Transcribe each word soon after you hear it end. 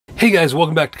Hey guys,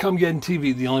 welcome back to Comicgeddon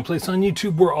TV, the only place on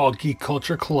YouTube where all geek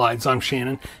culture collides. I'm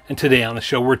Shannon, and today on the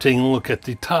show we're taking a look at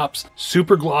the Topps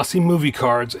super glossy movie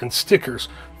cards and stickers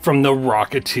from the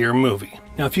Rocketeer movie.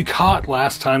 Now, if you caught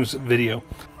last time's video,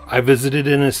 I visited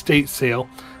an estate sale.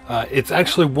 It's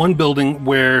actually one building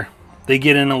where they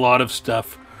get in a lot of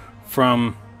stuff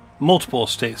from multiple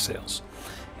estate sales,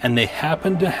 and they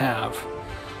happen to have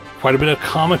quite a bit of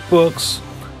comic books,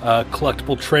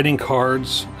 collectible trading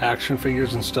cards, action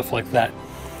figures, and stuff like that.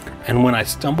 And when I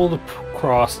stumbled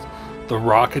across the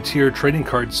Rocketeer trading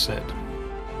card set,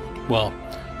 well,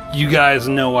 you guys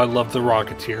know I love the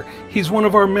Rocketeer. He's one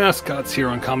of our mascots here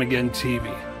on Comicgeddon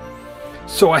TV.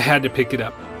 So I had to pick it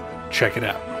up, check it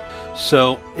out.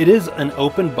 So it is an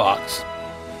open box.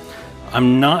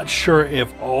 I'm not sure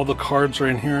if all the cards are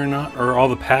in here or not, or all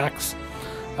the packs.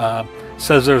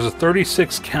 Says there's a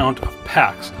 36 count of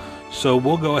packs. So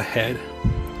we'll go ahead,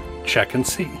 check and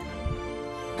see.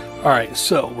 All right,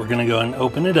 so we're gonna go and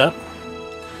open it up.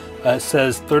 It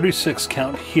says 36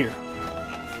 count here.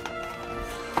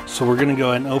 So we're gonna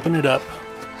go ahead and open it up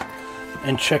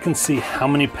and check and see how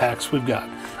many packs we've got.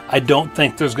 I don't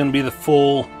think there's gonna be the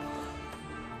full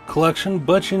collection,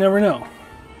 but you never know.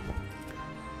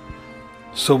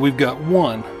 So we've got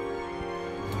 1,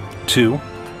 2,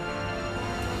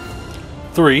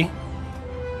 3,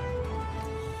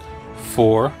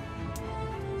 4,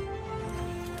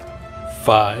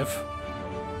 5,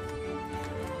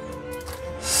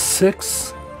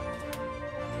 6,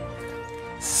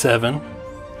 7,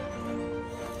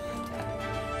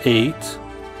 8,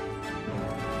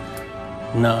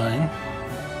 9,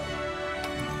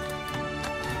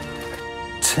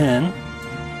 10.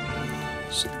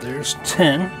 So there's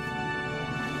 10.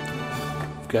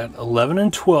 We've got 11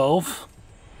 and 12,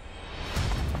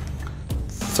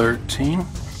 13,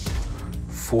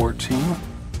 14,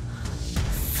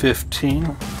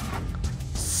 15,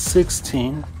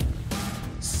 16,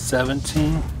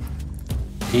 17,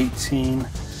 18,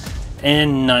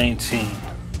 and 19.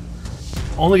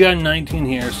 Only got 19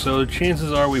 here, so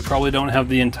chances are we probably don't have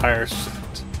the entire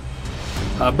set.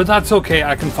 But that's okay,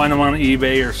 I can find them on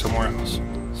eBay or somewhere else.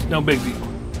 It's no big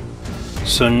deal.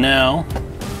 So now,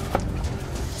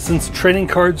 since trading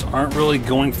cards aren't really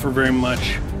going for very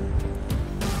much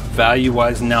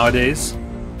value-wise nowadays,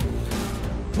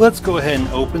 let's go ahead and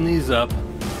open these up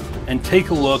and take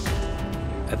a look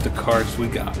at the cards we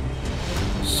got.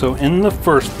 So in the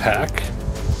first pack,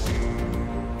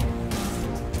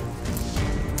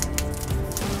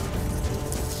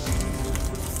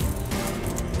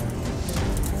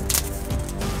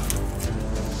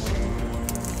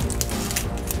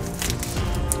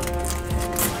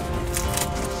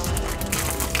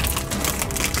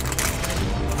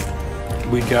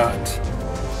 we got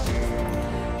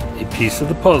a piece of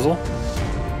the puzzle.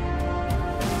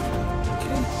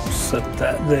 Okay, set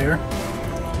that there.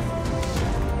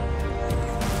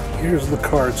 Here's the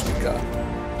cards we got.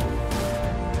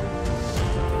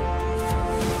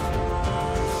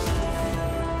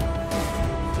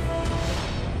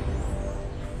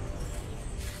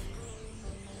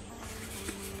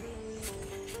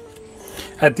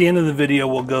 At the end of the video,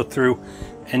 we'll go through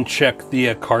and check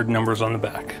the card numbers on the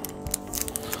back.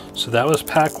 So that was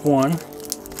pack 1.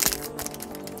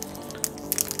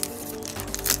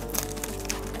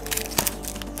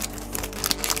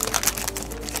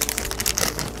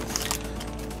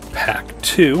 Pack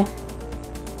 2.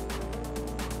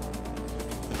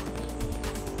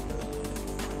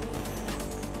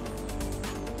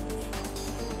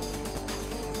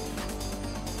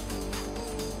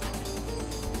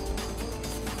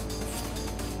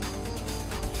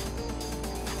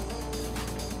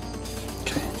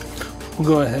 We'll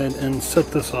go ahead and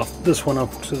set this one up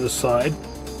to the side.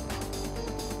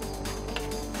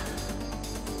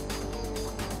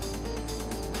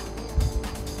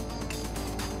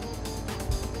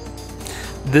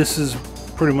 This is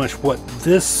pretty much what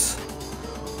this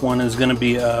one is going to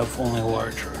be of, only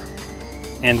larger,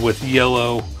 and with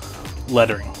yellow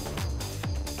lettering.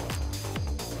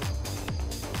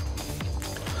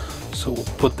 So we'll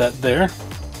put that there.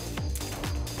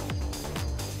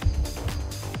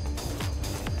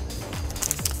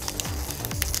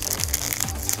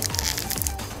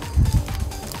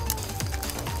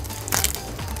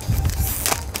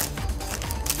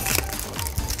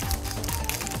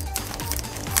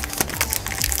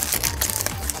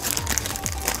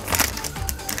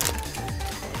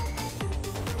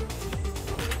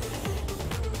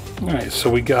 Alright, so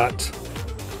we got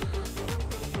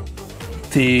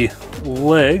the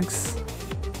legs.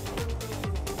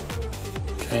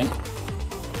 Okay.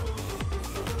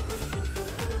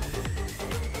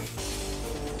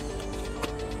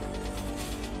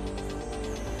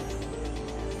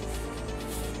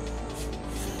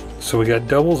 so we got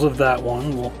doubles of that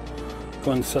one. We'll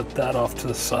go and set that off to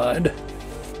the side.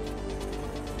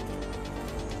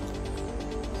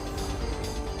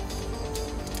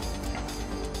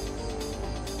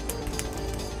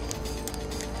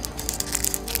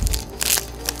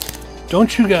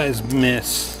 Don't you guys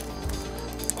miss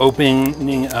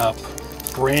opening up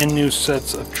brand new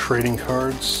sets of trading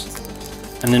cards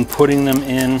and then putting them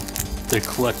in the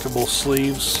collectible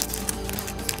sleeves?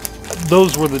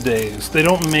 Those were the days. They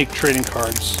don't make trading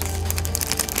cards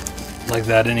like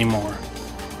that anymore.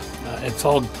 It's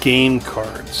all game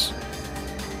cards.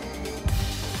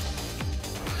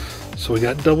 So we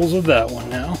got doubles of that one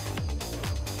now.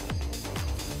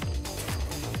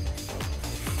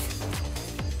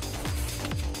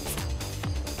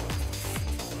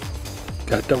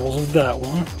 Got doubles of that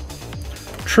one,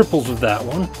 triples of that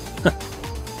one.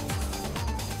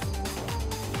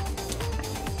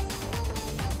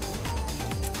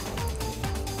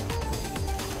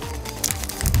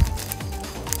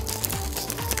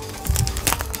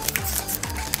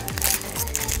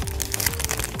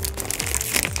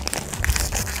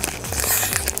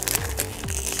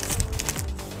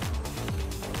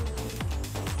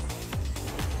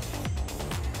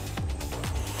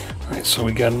 Alright, so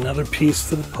we got another piece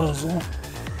to the puzzle.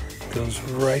 Goes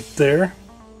right there.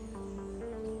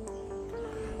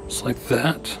 Just like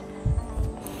that.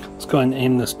 Let's go ahead and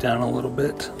aim this down a little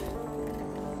bit.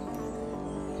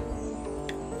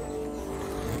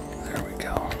 There we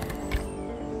go.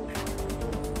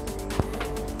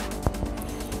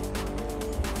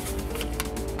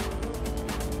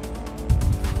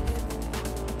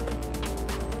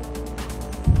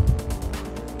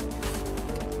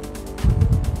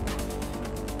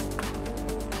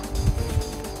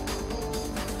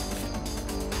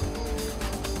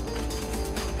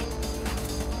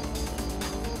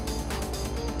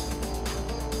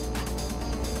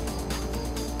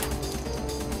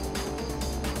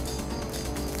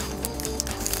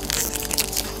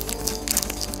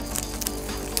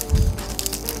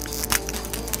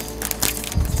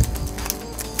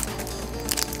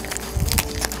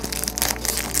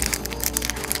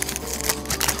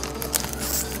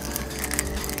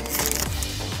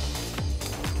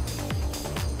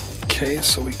 Okay,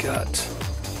 so we got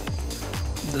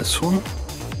this one,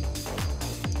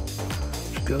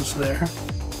 which goes there.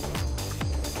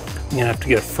 I'm gonna have to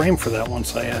get a frame for that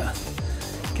once I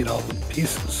get all the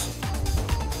pieces.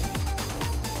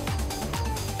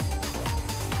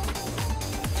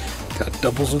 Got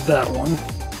doubles of that one.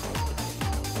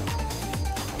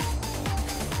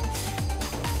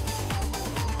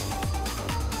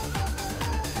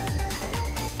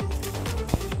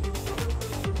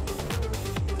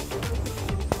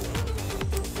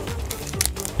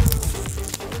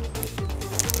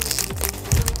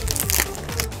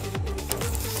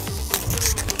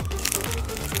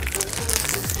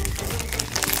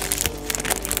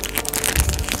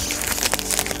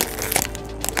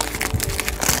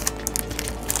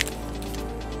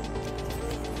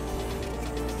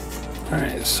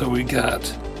 Alright, so we got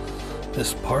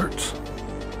this part.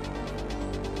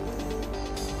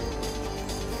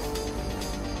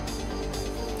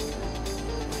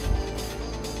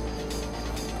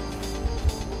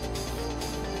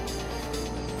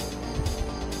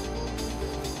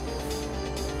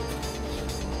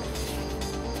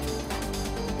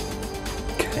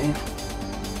 Okay.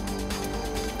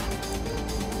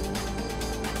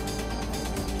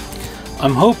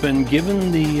 I'm hoping,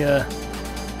 given the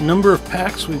number of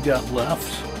packs we've got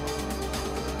left,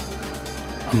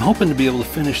 I'm hoping to be able to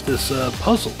finish this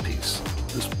puzzle piece,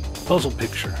 this puzzle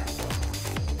picture.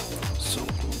 So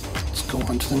let's go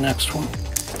on to the next one.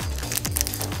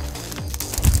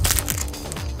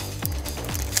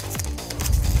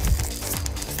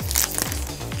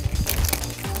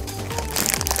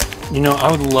 You know, I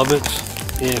would love it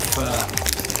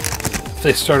if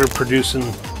they started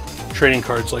producing trading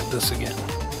cards like this again.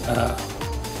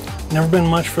 Never been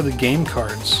much for the game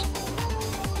cards.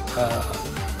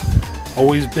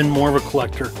 Always been more of a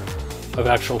collector of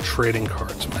actual trading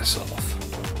cards myself.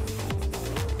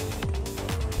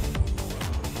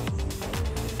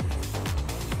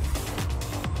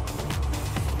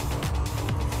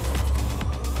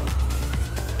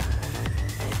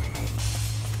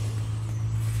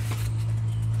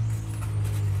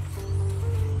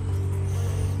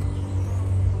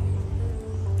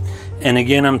 And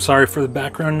again, I'm sorry for the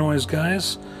background noise,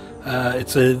 guys.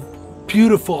 It's a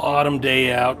beautiful autumn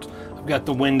day out. I've got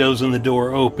the windows and the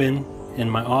door open in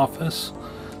my office,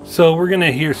 so we're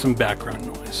gonna hear some background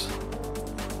noise.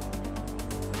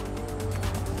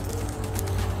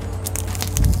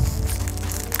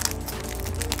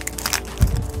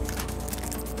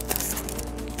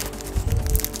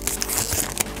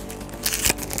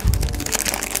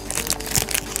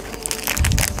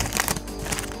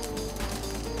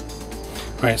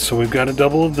 Alright, so we've got a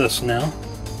double of this now.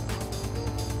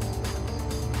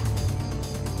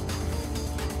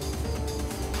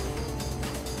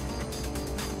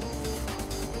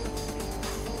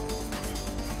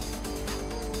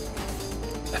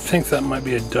 I think that might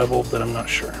be a double, but I'm not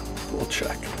sure. We'll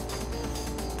check.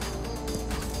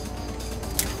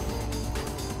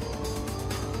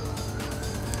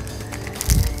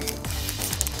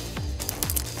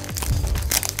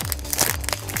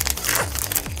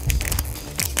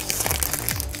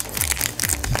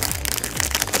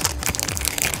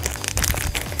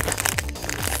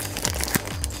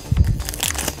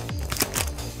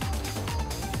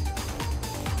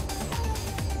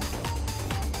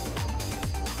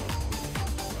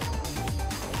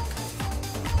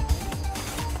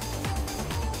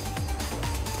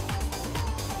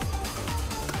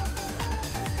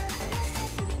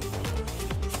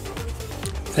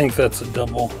 I think that's a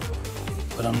double,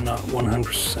 but I'm not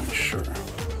 100% sure.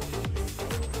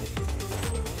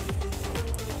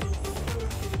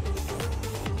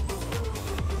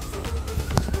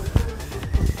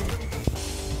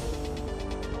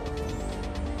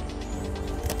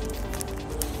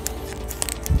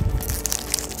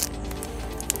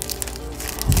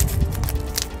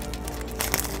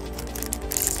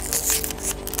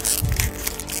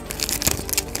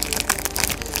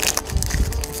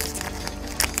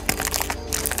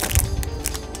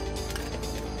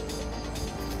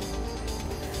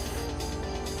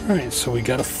 Alright, so we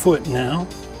got a foot now.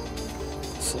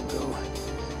 This will go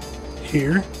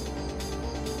here.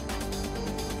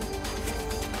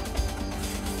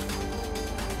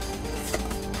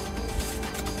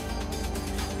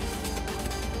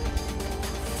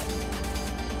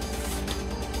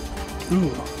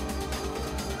 Ooh.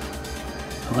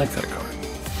 I like that card.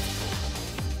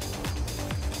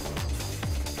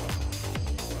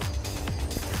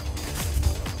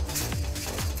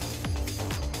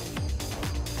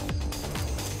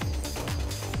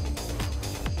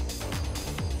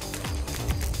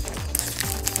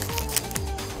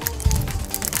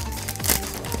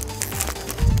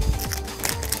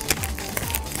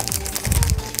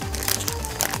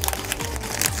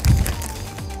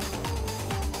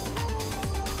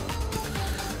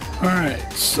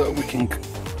 Alright, so we can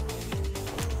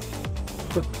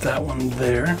put that one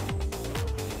there.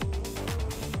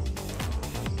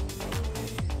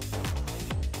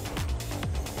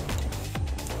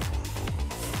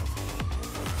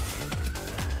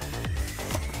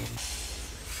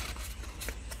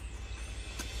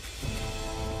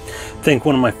 I think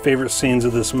one of my favorite scenes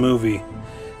of this movie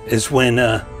is when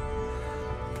the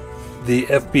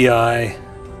FBI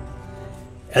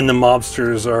and the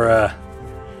mobsters are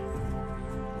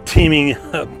teaming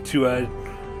up to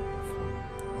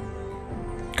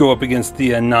go up against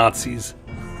the Nazis.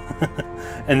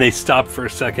 And they stop for a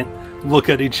second, look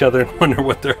at each other and wonder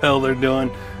what the hell they're doing,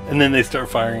 and then they start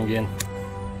firing again.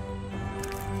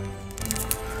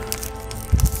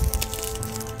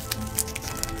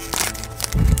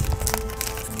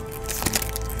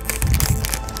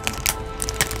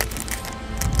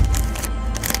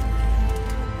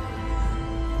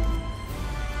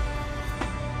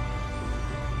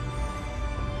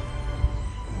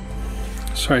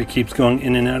 Sorry, it keeps going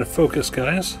in and out of focus,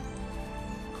 guys.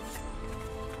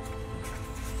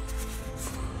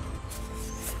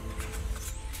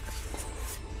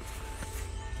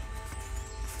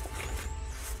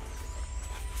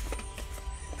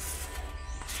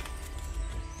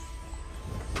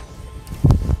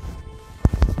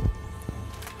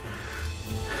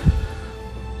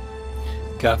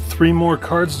 Got 3 more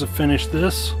cards to finish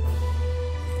this.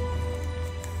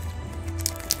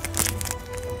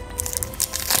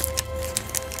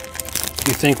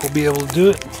 You think we'll be able to do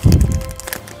it?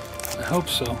 I hope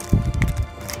so.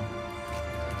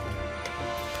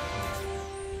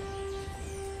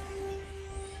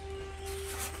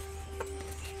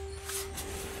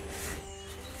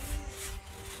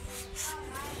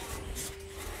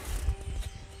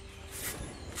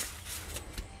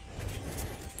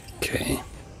 Okay.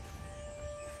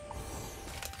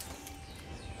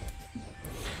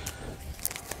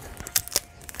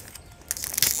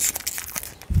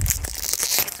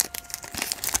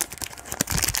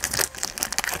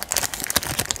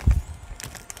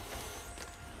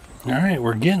 Alright,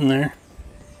 we're getting there.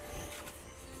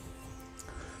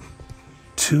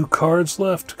 2 cards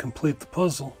left to complete the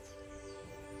puzzle.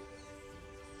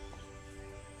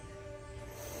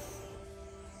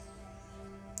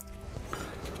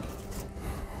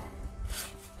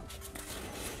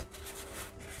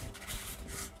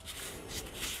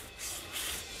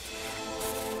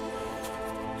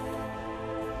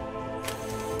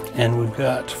 And we've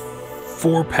got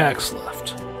 4 packs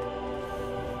left.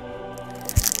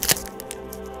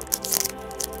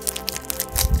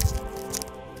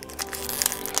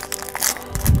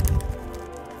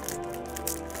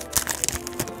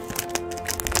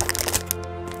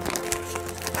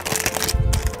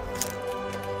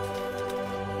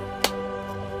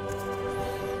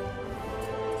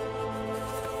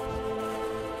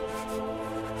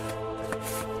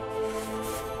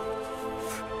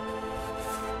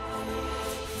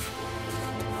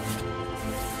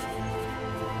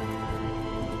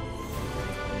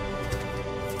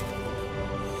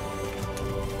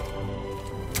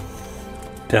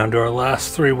 Down to our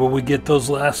last 3. Will we get those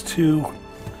last 2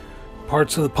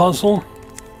 parts of the puzzle?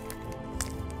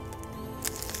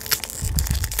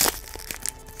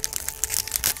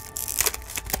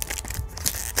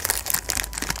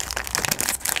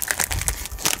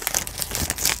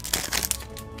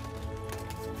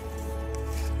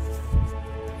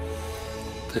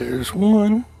 There's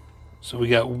one. So we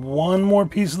got one more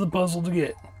piece of the puzzle to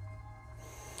get.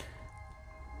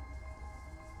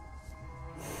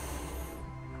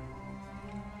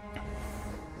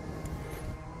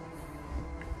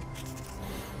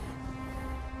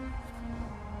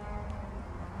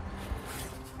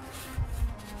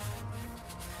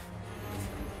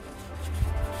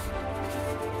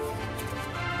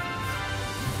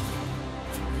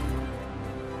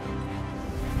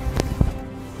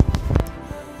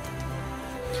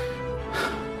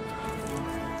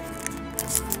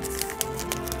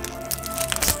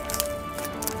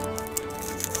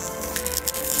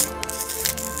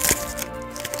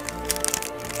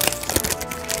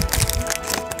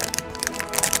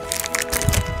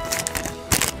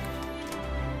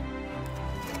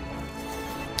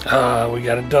 We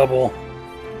got a double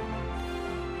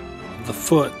the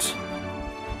foot.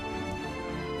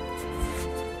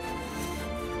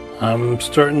 I'm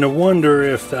starting to wonder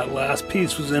if that last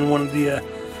piece was in one of the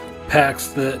packs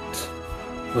that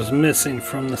was missing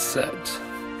from the set.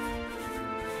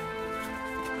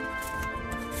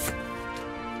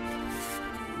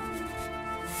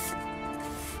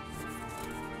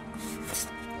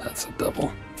 That's a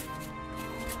double.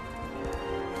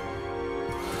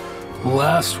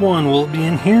 Last one, will it be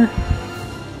in here?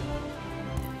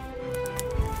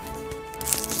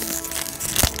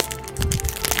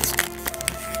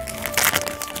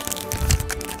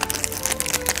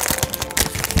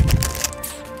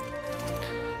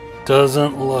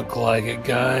 Doesn't look like it,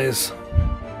 guys.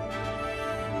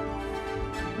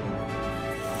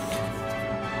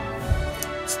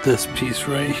 It's this piece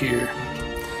right here.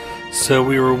 So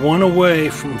we were one away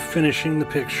from finishing the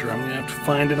picture. I'm gonna have to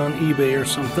find it on eBay or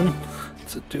something.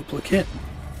 It's a duplicate.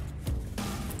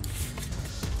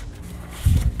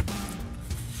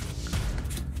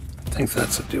 I think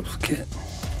that's a duplicate.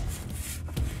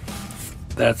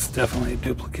 That's definitely a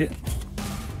duplicate.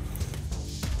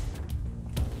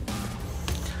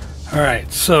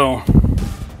 Alright, so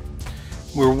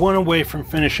we're one away from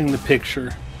finishing the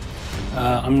picture.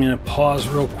 I'm going to pause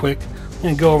real quick. I'm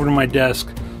going to go over to my desk,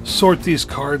 sort these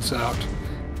cards out,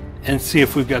 and see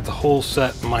if we've got the whole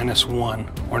set -1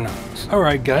 or not.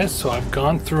 Alright guys, so I've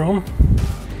gone through them.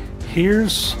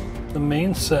 Here's the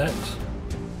main set.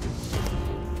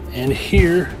 And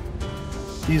here,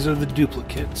 these are the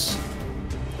duplicates.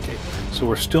 Okay, so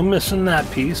we're still missing that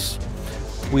piece.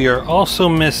 We are also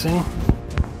missing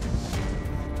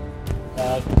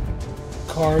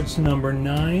cards number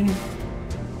 9,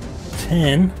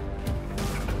 10,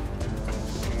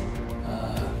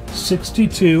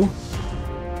 62,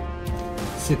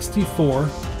 64,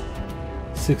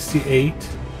 68,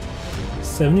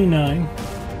 79,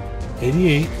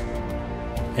 88,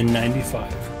 and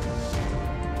 95.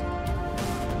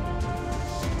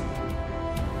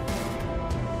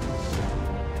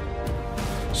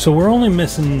 So we're only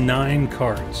missing 9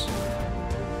 cards.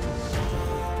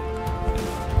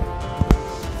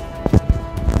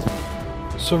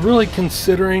 So really,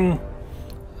 considering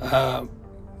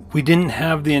we didn't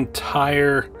have the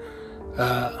entire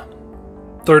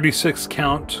 36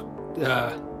 count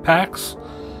packs,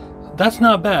 that's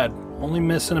not bad. Only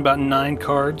missing about 9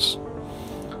 cards.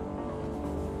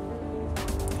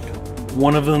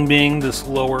 One of them being this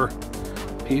lower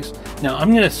piece. Now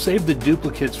I'm going to save the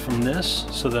duplicates from this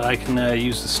so that I can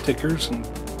use the stickers and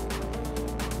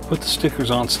put the stickers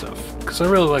on stuff, because I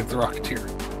really like the Rocketeer.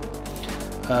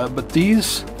 But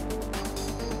these,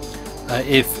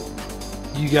 if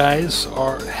you guys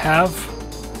have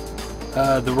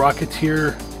the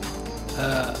Rocketeer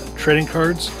trading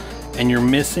cards and you're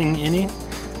missing any,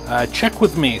 check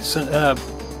with me. So,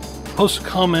 post a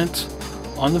comment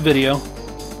on the video.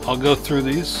 I'll go through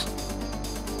these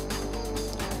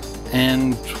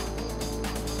and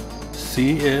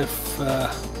see if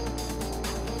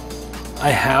I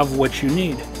have what you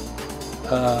need.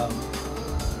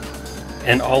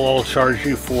 And all I'll charge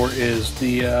you for is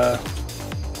the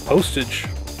postage.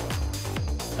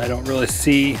 I don't really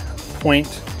see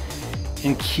point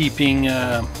in keeping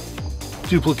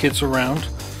duplicates around,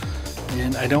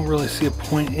 and I don't really see a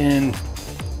point in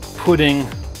putting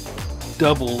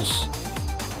doubles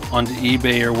onto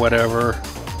eBay or whatever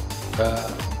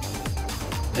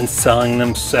and selling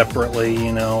them separately,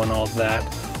 you know, and all that,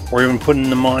 or even putting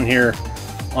them on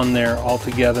there all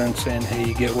together and saying, hey,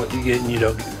 you get what you get and you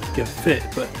don't get fit.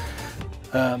 But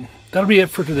that'll be it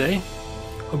for today.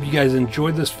 Hope you guys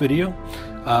enjoyed this video.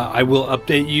 I will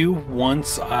update you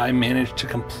once I manage to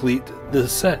complete the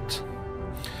set.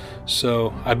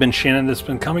 So I've been Shannon. This has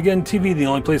been Comicgeddon TV, the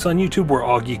only place on YouTube where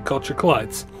all geek culture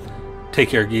collides. Take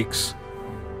care, geeks.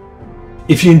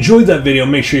 If you enjoyed that video,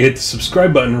 make sure you hit the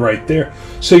subscribe button right there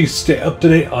so you stay up to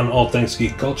date on all things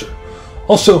geek culture.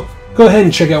 Also, go ahead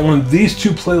and check out one of these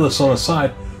two playlists on the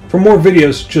side for more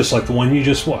videos just like the one you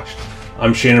just watched.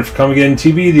 I'm Shannon for Comicgeddon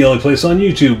TV, the only place on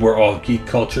YouTube where all geek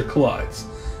culture collides.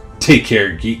 Take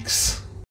care, geeks.